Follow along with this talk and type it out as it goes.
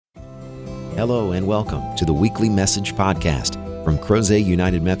Hello and welcome to the weekly message podcast from Crozet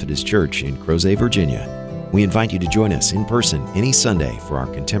United Methodist Church in Crozet, Virginia. We invite you to join us in person any Sunday for our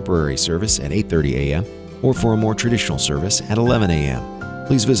contemporary service at 8:30 a.m. or for a more traditional service at 11 a.m.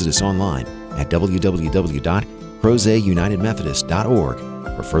 Please visit us online at www.crozetunitedmethodist.org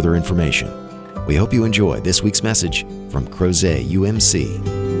for further information. We hope you enjoy this week's message from Crozet UMC.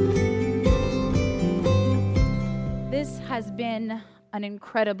 This has been an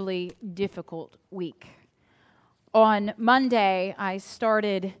incredibly difficult week. On Monday, I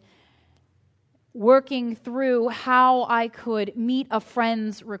started working through how I could meet a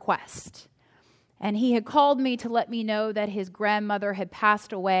friend's request. And he had called me to let me know that his grandmother had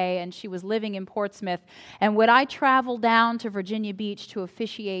passed away and she was living in Portsmouth. And would I travel down to Virginia Beach to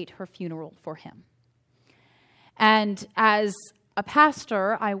officiate her funeral for him? And as a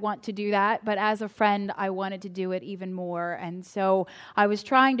pastor, I want to do that, but as a friend, I wanted to do it even more. And so I was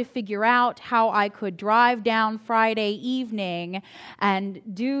trying to figure out how I could drive down Friday evening and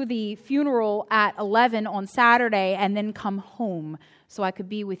do the funeral at 11 on Saturday and then come home so I could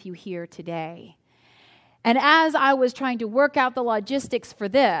be with you here today. And as I was trying to work out the logistics for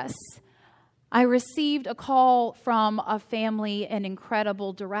this, I received a call from a family in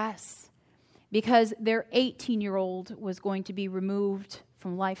incredible duress because their 18-year-old was going to be removed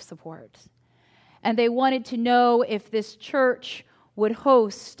from life support. And they wanted to know if this church would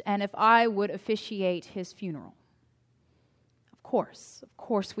host and if I would officiate his funeral. Of course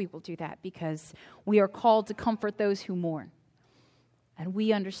we will do that because we are called to comfort those who mourn. And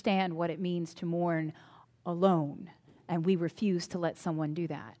we understand what it means to mourn alone, and we refuse to let someone do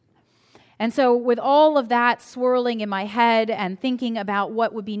that. And so with all of that swirling in my head and thinking about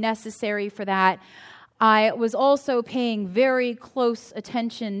what would be necessary for that, I was also paying very close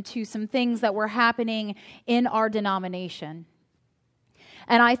attention to some things that were happening in our denomination.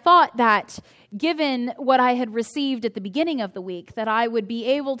 And I thought that given what I had received at the beginning of the week, that I would be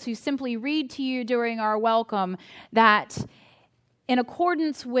able to simply read to you during our welcome that in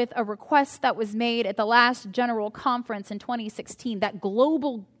accordance with a request that was made at the last General Conference in 2016, that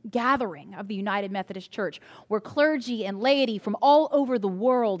global gathering of the United Methodist Church, where clergy and laity from all over the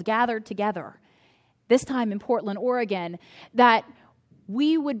world gathered together, this time in Portland, Oregon, that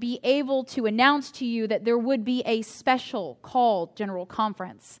we would be able to announce to you that there would be a special called General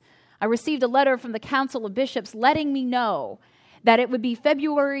Conference. I received a letter from the Council of Bishops letting me know that it would be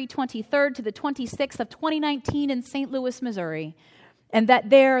February 23rd to the 26th of 2019 in St. Louis, Missouri, and that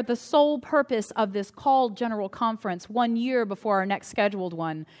there, the sole purpose of this called General Conference, 1 year before our next scheduled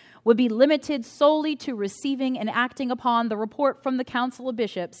one, would be limited solely to receiving and acting upon the report from the Council of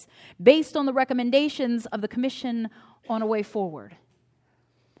Bishops based on the recommendations of the Commission on a Way Forward.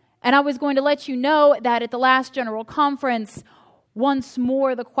 And I was going to let you know that at the last General Conference, once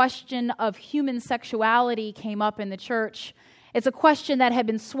more the question of human sexuality came up in the church. It's a question that had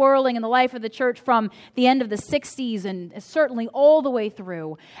been swirling in the life of the church from the end of the 60s and certainly all the way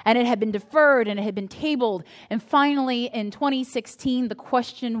through. And it had been deferred and it had been tabled. And finally, in 2016, the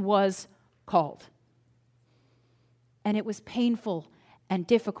question was called. And it was painful and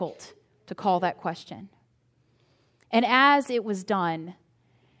difficult to call that question. And as it was done,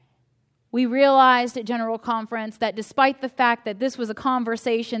 we realized at General Conference that despite the fact that this was a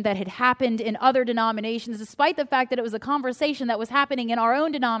conversation that had happened in other denominations, despite the fact that it was a conversation that was happening in our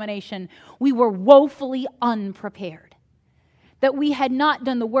own denomination, we were woefully unprepared. That we had not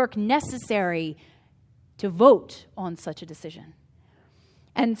done the work necessary to vote on such a decision.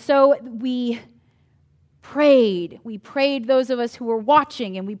 And so we prayed. We prayed those of us who were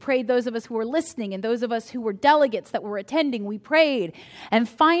watching, and we prayed those of us who were listening, and those of us who were delegates that were attending. We prayed. And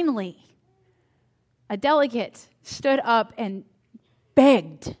finally, a delegate stood up and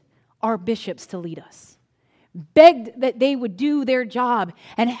begged our bishops to lead us, begged that they would do their job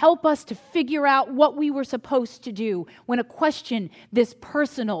and help us to figure out what we were supposed to do when a question this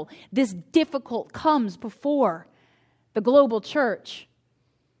personal, this difficult comes before the global church.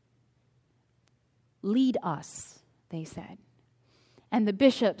 Lead us, they said. And the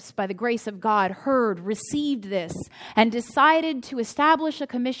bishops, by the grace of God, heard, received this, and decided to establish a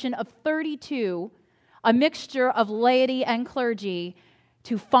commission of 32, a mixture of laity and clergy,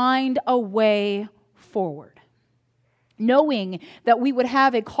 to find a way forward. Knowing that we would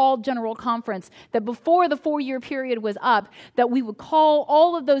have a called General Conference, that before the 4-year period was up, that we would call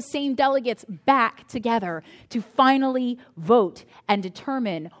all of those same delegates back together to finally vote and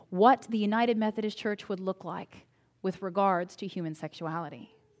determine what the United Methodist Church would look like with regards to human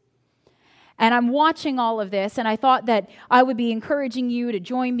sexuality. And I'm watching all of this, and I thought that I would be encouraging you to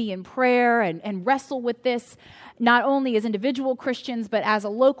join me in prayer and wrestle with this, not only as individual Christians, but as a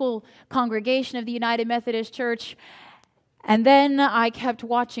local congregation of the United Methodist Church. And then I kept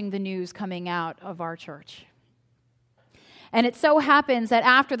watching the news coming out of our church. And it so happens that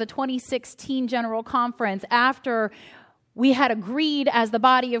after the 2016 General Conference, after we had agreed as the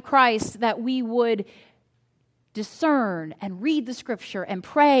body of Christ that we would discern and read the Scripture and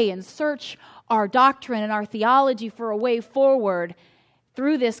pray and search our doctrine and our theology for a way forward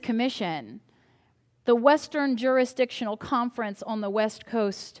through this commission, the Western Jurisdictional Conference on the West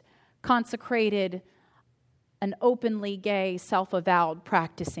Coast consecrated an openly gay, self-avowed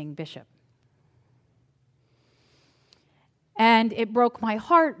practicing bishop. And it broke my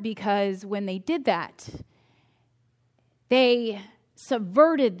heart because when they did that, they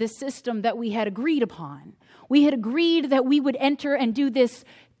subverted the system that we had agreed upon. We had agreed that we would enter and do this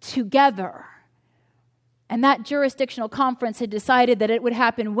together. And that jurisdictional conference had decided that it would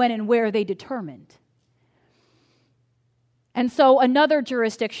happen when and where they determined. And so another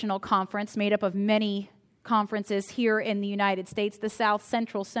jurisdictional conference made up of many conferences here in the United States, the South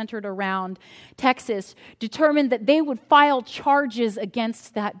Central, centered around Texas, determined that they would file charges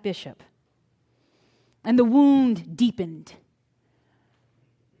against that bishop. And the wound deepened.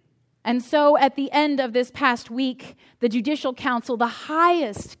 And so at the end of this past week, the Judicial Council, the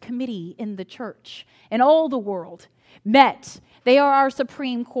highest committee in the church, in all the world, met. They are our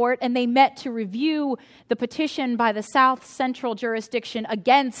Supreme Court, and they met to review the petition by the South Central jurisdiction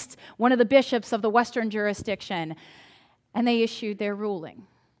against one of the bishops of the Western jurisdiction. And they issued their ruling.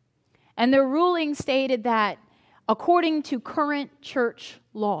 And their ruling stated that according to current church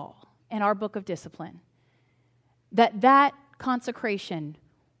law in our Book of Discipline, that consecration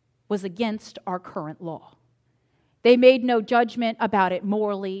was against our current law. They made no judgment about it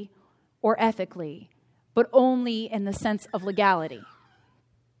morally or ethically, but only in the sense of legality.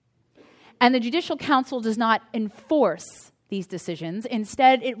 And the Judicial Council does not enforce these decisions.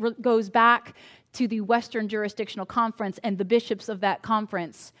 Instead, it goes back to the Western Jurisdictional Conference and the bishops of that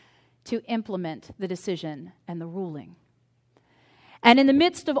conference to implement the decision and the ruling. And in the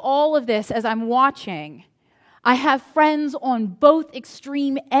midst of all of this, as I'm watching, I have friends on both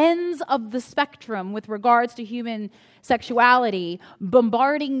extreme ends of the spectrum with regards to human sexuality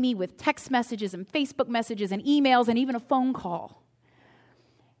bombarding me with text messages and Facebook messages and emails and even a phone call.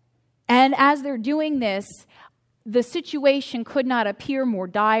 And as they're doing this, the situation could not appear more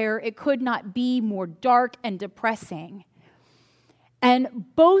dire. It could not be more dark and depressing. And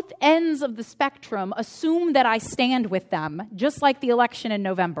both ends of the spectrum assume that I stand with them, just like the election in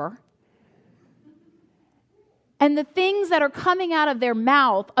November. And the things that are coming out of their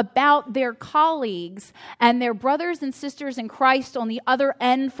mouth about their colleagues and their brothers and sisters in Christ on the other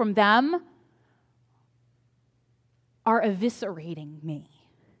end from them are eviscerating me.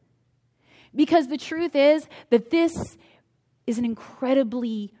 Because the truth is that this is an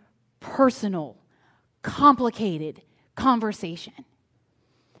incredibly personal, complicated conversation.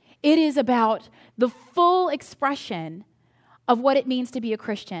 It is about the full expression of what it means to be a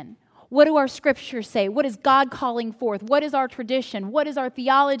Christian. What do our scriptures say? What is God calling forth? What is our tradition? What is our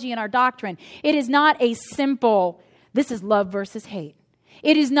theology and our doctrine? It is not a simple, this is love versus hate.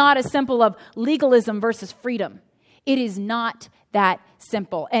 It is not a simple of legalism versus freedom. It is not that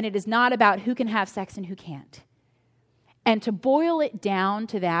simple. And it is not about who can have sex and who can't. And to boil it down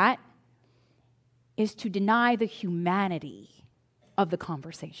to that is to deny the humanity of the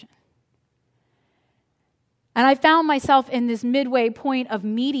conversation. And I found myself in this midway point of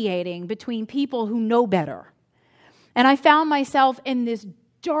mediating between people who know better. And I found myself in this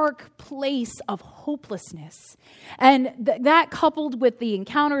dark place of hopelessness. And that coupled with the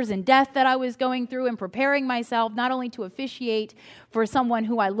encounters and death that I was going through and preparing myself not only to officiate for someone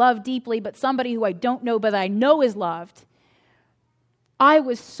who I love deeply, but somebody who I don't know but I know is loved, I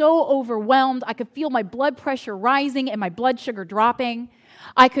was so overwhelmed. I could feel my blood pressure rising and my blood sugar dropping.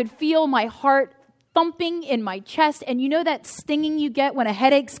 I could feel my heart thumping in my chest, and you know that stinging you get when a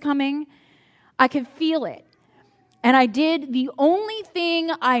headache's coming? I could feel it. And I did the only thing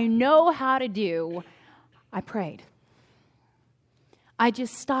I know how to do. I prayed. I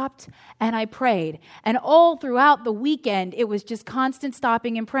just stopped and I prayed. And all throughout the weekend, it was just constant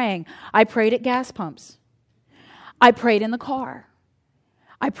stopping and praying. I prayed at gas pumps. I prayed in the car.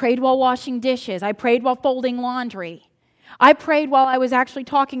 I prayed while washing dishes. I prayed while folding laundry. I prayed while I was actually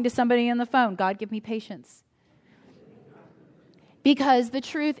talking to somebody on the phone. God, give me patience. Because the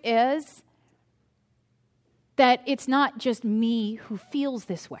truth is that it's not just me who feels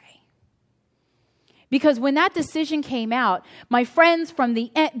this way. Because when that decision came out, my friends from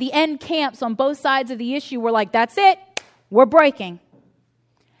the end camps on both sides of the issue were like, that's it, we're breaking.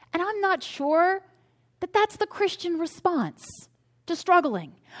 And I'm not sure that that's the Christian response to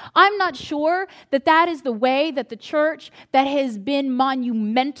struggling. I'm not sure that that is the way that the church that has been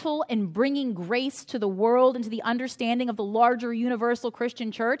monumental in bringing grace to the world and to the understanding of the larger universal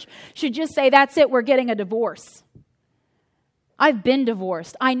Christian church should just say, that's it, we're getting a divorce. I've been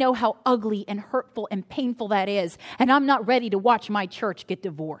divorced. I know how ugly and hurtful and painful that is, and I'm not ready to watch my church get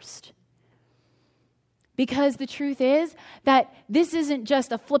divorced. Because the truth is that this isn't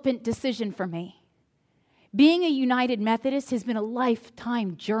just a flippant decision for me. Being a United Methodist has been a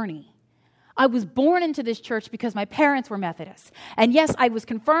lifetime journey. I was born into this church because my parents were Methodists. And yes, I was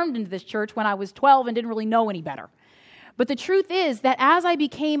confirmed into this church when I was 12 and didn't really know any better. But the truth is that as I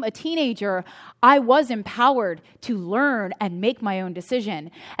became a teenager, I was empowered to learn and make my own decision.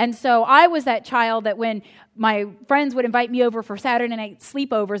 And so I was that child that when my friends would invite me over for Saturday night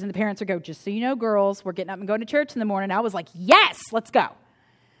sleepovers and the parents would go, just so you know, girls, we're getting up and going to church in the morning. I was like, yes, let's go.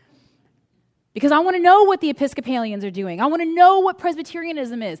 Because I want to know what the Episcopalians are doing. I want to know what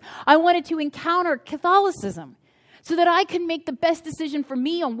Presbyterianism is. I wanted to encounter Catholicism so that I could make the best decision for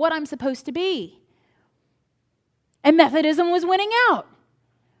me on what I'm supposed to be. And Methodism was winning out.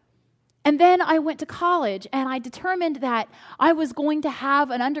 And then I went to college and I determined that I was going to have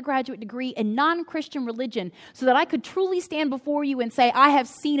an undergraduate degree in non-Christian religion so that I could truly stand before you and say, I have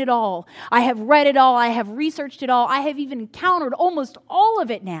seen it all. I have read it all. I have researched it all. I have even encountered almost all of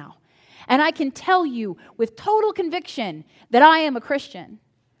it now. And I can tell you with total conviction that I am a Christian.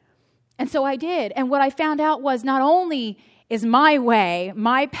 And so I did. And what I found out was not only is my way,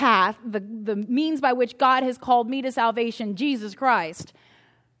 my path, the means by which God has called me to salvation, Jesus Christ,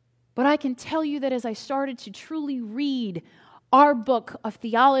 but I can tell you that as I started to truly read our book of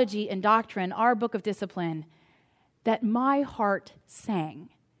theology and doctrine, our book of discipline, that my heart sang.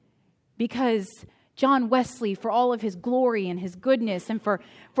 Because John Wesley, for all of his glory and his goodness, and for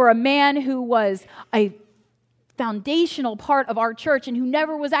a man who was a foundational part of our church and who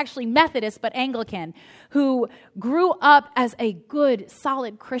never was actually Methodist but Anglican, who grew up as a good,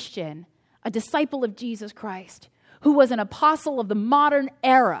 solid Christian, a disciple of Jesus Christ, who was an apostle of the modern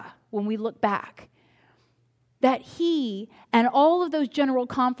era when we look back, that he and all of those general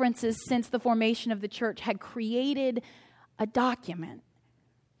conferences since the formation of the church had created a document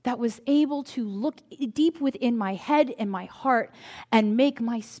that was able to look deep within my head and my heart and make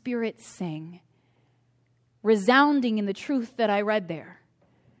my spirit sing, resounding in the truth that I read there.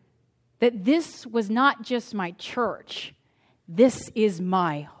 That this was not just my church, this is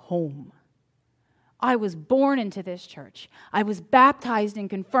my home. I was born into this church. I was baptized and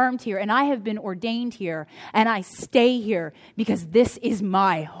confirmed here, and I have been ordained here, and I stay here because this is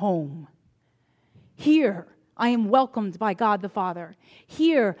my home. Here, I am welcomed by God the Father.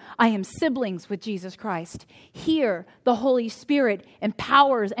 Here, I am siblings with Jesus Christ. Here, the Holy Spirit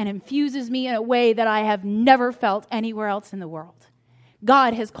empowers and infuses me in a way that I have never felt anywhere else in the world.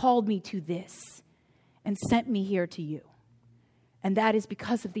 God has called me to this and sent me here to you. And that is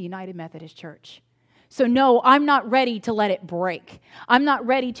because of the United Methodist Church. So no, I'm not ready to let it break. I'm not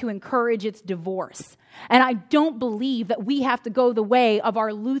ready to encourage its divorce. And I don't believe that we have to go the way of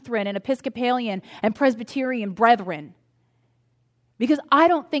our Lutheran and Episcopalian and Presbyterian brethren. Because I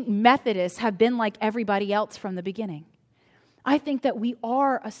don't think Methodists have been like everybody else from the beginning. I think that we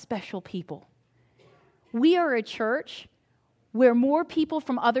are a special people. We are a church where more people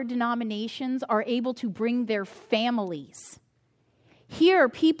from other denominations are able to bring their families. Here,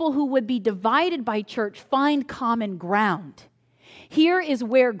 people who would be divided by church find common ground. Here is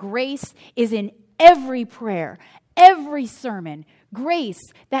where grace is in every prayer, every sermon. Grace,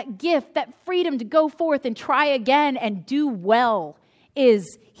 that gift, that freedom to go forth and try again and do well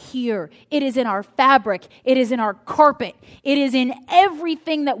is here. It is in our fabric. It is in our carpet. It is in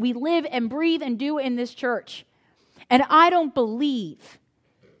everything that we live and breathe and do in this church. And I don't believe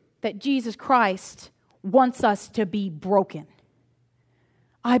that Jesus Christ wants us to be broken.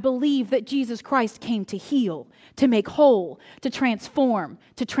 I believe that Jesus Christ came to heal, to make whole, to transform,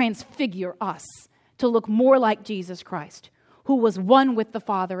 to transfigure us, to look more like Jesus Christ, who was one with the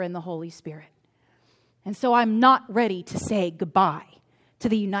Father and the Holy Spirit. And so I'm not ready to say goodbye to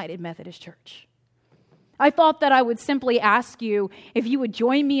the United Methodist Church. I thought that I would simply ask you if you would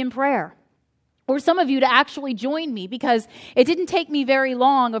join me in prayer, or some of you to actually join me, because it didn't take me very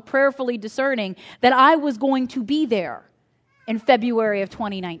long of prayerfully discerning that I was going to be there in February of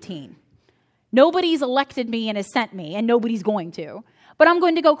 2019. Nobody's elected me and has sent me, and nobody's going to. But I'm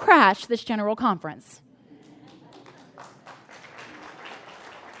going to go crash this general conference.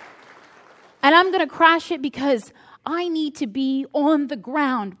 And I'm going to crash it because I need to be on the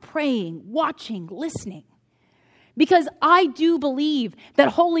ground praying, watching, listening. Because I do believe that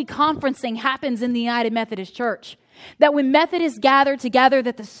holy conferencing happens in the United Methodist Church. That when Methodists gather together,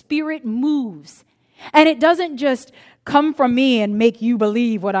 that the Spirit moves. And it doesn't just come from me and make you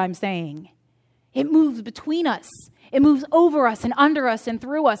believe what I'm saying. It moves between us. It moves over us and under us and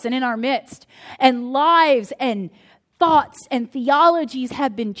through us and in our midst. And lives and thoughts and theologies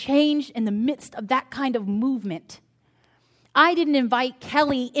have been changed in the midst of that kind of movement. I didn't invite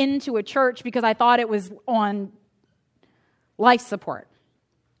Kelly into a church because I thought it was on life support.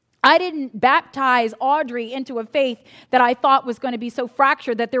 I didn't baptize Audrey into a faith that I thought was going to be so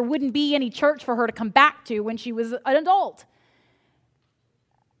fractured that there wouldn't be any church for her to come back to when she was an adult.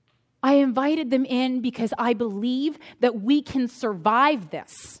 I invited them in because I believe that we can survive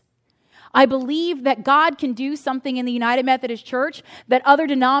this. I believe that God can do something in the United Methodist Church that other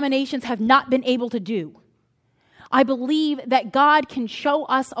denominations have not been able to do. I believe that God can show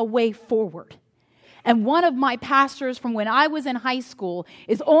us a way forward. And one of my pastors from when I was in high school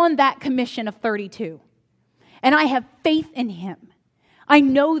is on that commission of 32. And I have faith in him. I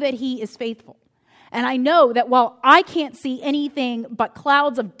know that he is faithful. And I know that while I can't see anything but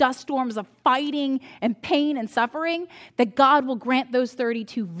clouds of dust storms of fighting and pain and suffering, that God will grant those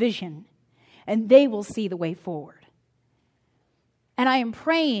 32 vision. And they will see the way forward. And I am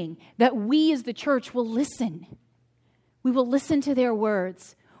praying that we as the church will listen. We will listen to their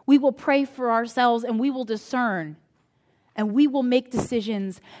words. We will pray for ourselves and we will discern. And we will make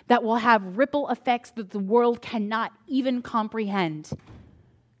decisions that will have ripple effects that the world cannot even comprehend.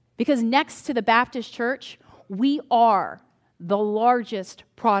 Because next to the Baptist Church, we are the largest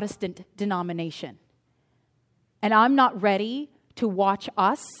Protestant denomination. And I'm not ready to watch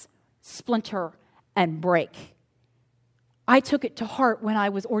us splinter and break. I took it to heart when I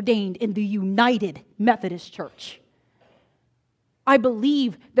was ordained in the United Methodist Church. I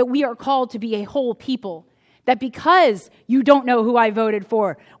believe that we are called to be a whole people, that because you don't know who I voted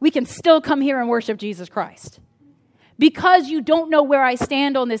for, we can still come here and worship Jesus Christ. Because you don't know where I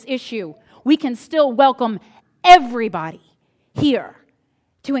stand on this issue, we can still welcome everybody here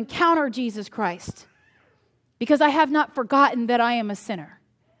to encounter Jesus Christ. Because I have not forgotten that I am a sinner,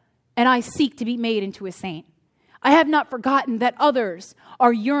 and I seek to be made into a saint. I have not forgotten that others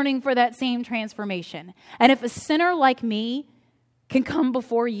are yearning for that same transformation. And if a sinner like me can come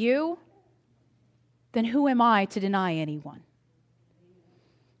before you, then who am I to deny anyone?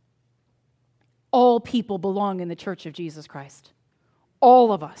 All people belong in the Church of Jesus Christ.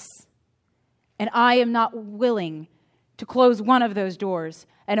 All of us. And I am not willing to close one of those doors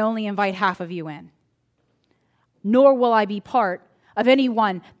and only invite half of you in. Nor will I be part of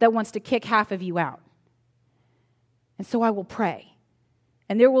anyone that wants to kick half of you out. And so I will pray.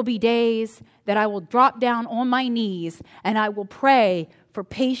 And there will be days that I will drop down on my knees and I will pray for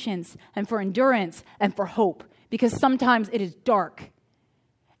patience and for endurance and for hope, because sometimes it is dark.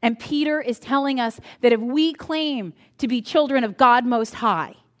 And Peter is telling us that if we claim to be children of God Most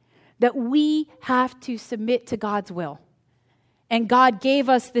High, that we have to submit to God's will. And God gave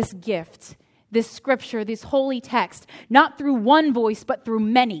us this gift, this scripture, this holy text, not through one voice, but through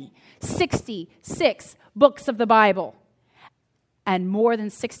many. 66 books of the Bible. And more than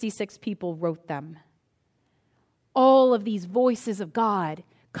 66 people wrote them. All of these voices of God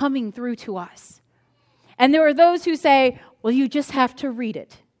coming through to us. And there are those who say, well, you just have to read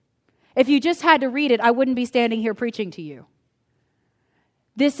it. If you just had to read it, I wouldn't be standing here preaching to you.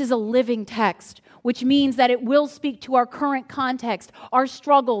 This is a living text, which means that it will speak to our current context, our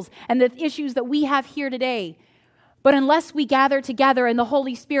struggles, and the issues that we have here today. But unless we gather together and the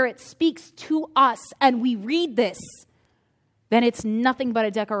Holy Spirit speaks to us and we read this, then it's nothing but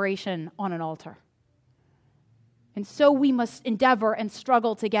a decoration on an altar. And so we must endeavor and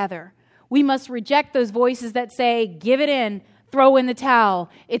struggle together. We must reject those voices that say, give it in, throw in the towel,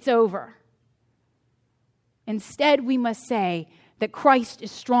 it's over. Instead, we must say that Christ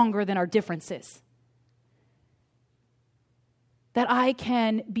is stronger than our differences. That I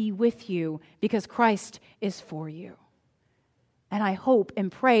can be with you because Christ is for you. And I hope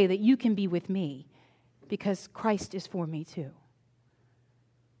and pray that you can be with me because Christ is for me too.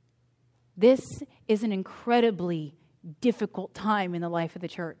 This is an incredibly difficult time in the life of the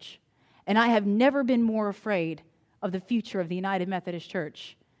church. And I have never been more afraid of the future of the United Methodist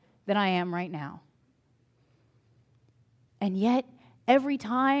Church than I am right now. And yet, every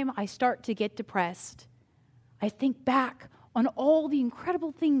time I start to get depressed, I think back on all the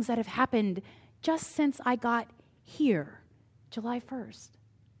incredible things that have happened just since I got here, July 1st.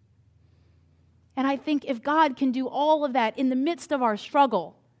 And I think if God can do all of that in the midst of our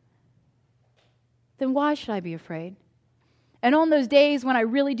struggle, then why should I be afraid? And on those days when I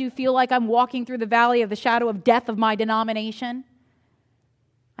really do feel like I'm walking through the valley of the shadow of death of my denomination,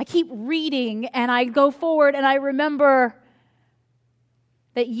 I keep reading and I go forward and I remember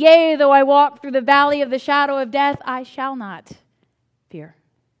that, yea, though I walk through the valley of the shadow of death, I shall not fear.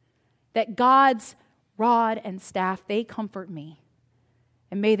 That God's rod and staff, they comfort me,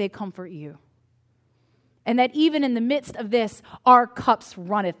 and may they comfort you. And that even in the midst of this, our cups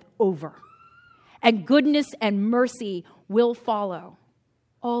runneth over, and goodness and mercy will follow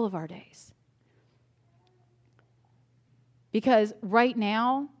all of our days. Because right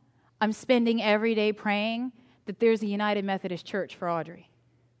now, I'm spending every day praying that there's a United Methodist Church for Audrey.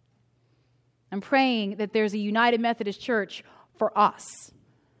 I'm praying that there's a United Methodist Church for us.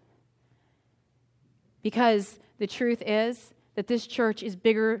 Because the truth is that this church is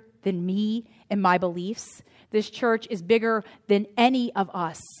bigger than me and my beliefs. This church is bigger than any of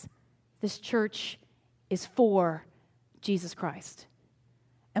us. This church is for Jesus Christ.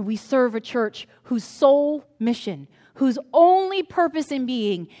 And we serve a church whose sole mission, whose only purpose in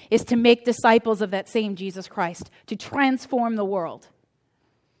being is to make disciples of that same Jesus Christ, to transform the world.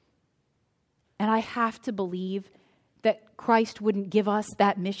 And I have to believe that Christ wouldn't give us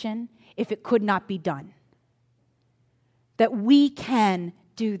that mission if it could not be done. That we can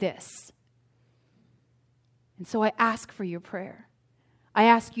do this. And so I ask for your prayer. I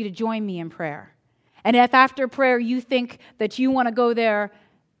ask you to join me in prayer. And if after prayer you think that you want to go there,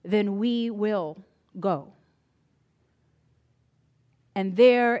 then we will go. And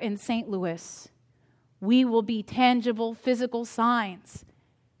there in St. Louis, we will be tangible, physical signs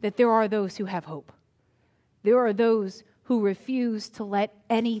that there are those who have hope. There are those who refuse to let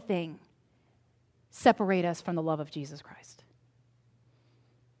anything separate us from the love of Jesus Christ.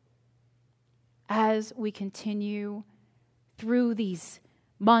 As we continue through these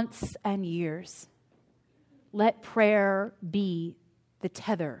months and years, let prayer be the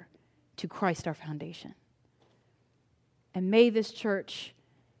tether to Christ our foundation. And may this church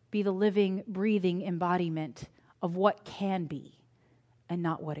be the living, breathing embodiment of what can be and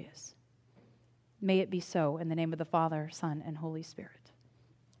not what is. May it be so in the name of the Father, Son, and Holy Spirit.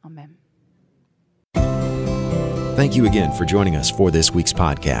 Amen. Thank you again for joining us for this week's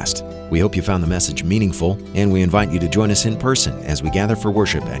podcast. We hope you found the message meaningful, and we invite you to join us in person as we gather for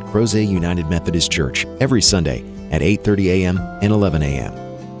worship at Crozet United Methodist Church every Sunday at 8:30 a.m. and 11 a.m.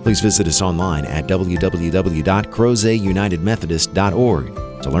 Please visit us online at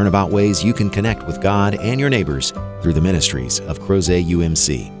www.crozetunitedmethodist.org to learn about ways you can connect with God and your neighbors through the ministries of Crozet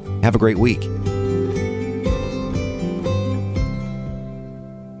UMC. Have a great week.